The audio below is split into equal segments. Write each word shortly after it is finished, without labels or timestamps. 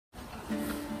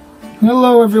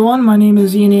Hello everyone, my name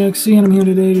is ian-exe and I'm here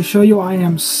today to show you I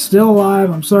am still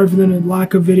alive. I'm sorry for the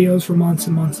lack of videos for months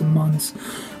and months and months,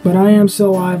 but I am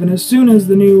still alive, and as soon as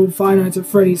the new Five Nights at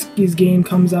Freddy's game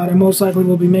comes out, I most likely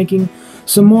will be making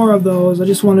some more of those. I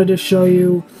just wanted to show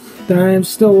you that I am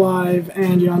still alive,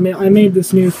 and I made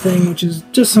this new thing, which is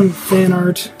just some fan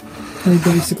art,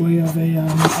 basically, of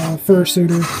a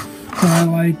fursuiter that I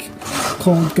like,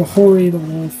 called Kuhori the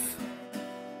wolf.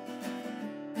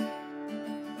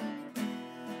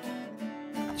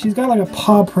 She's got like a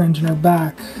paw print in her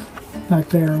back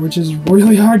there, which is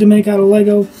really hard to make out of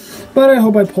Lego, but I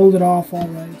hope I pulled it off all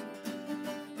right.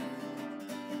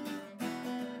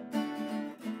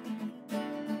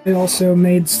 I also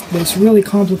made this really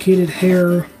complicated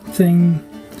hair thing.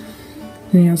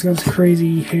 It's got this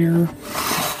crazy hair,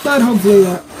 but hopefully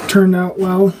that turned out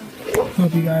well.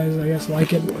 Hope you guys, I guess,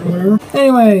 like it or whatever.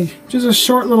 Anyway, just a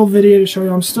short little video to show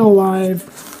you I'm still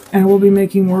alive, and we'll be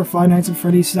making more Five Nights at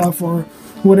Freddy's stuff, or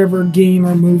whatever game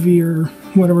or movie or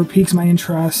whatever piques my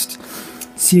interest.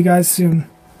 See you guys soon.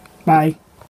 Bye.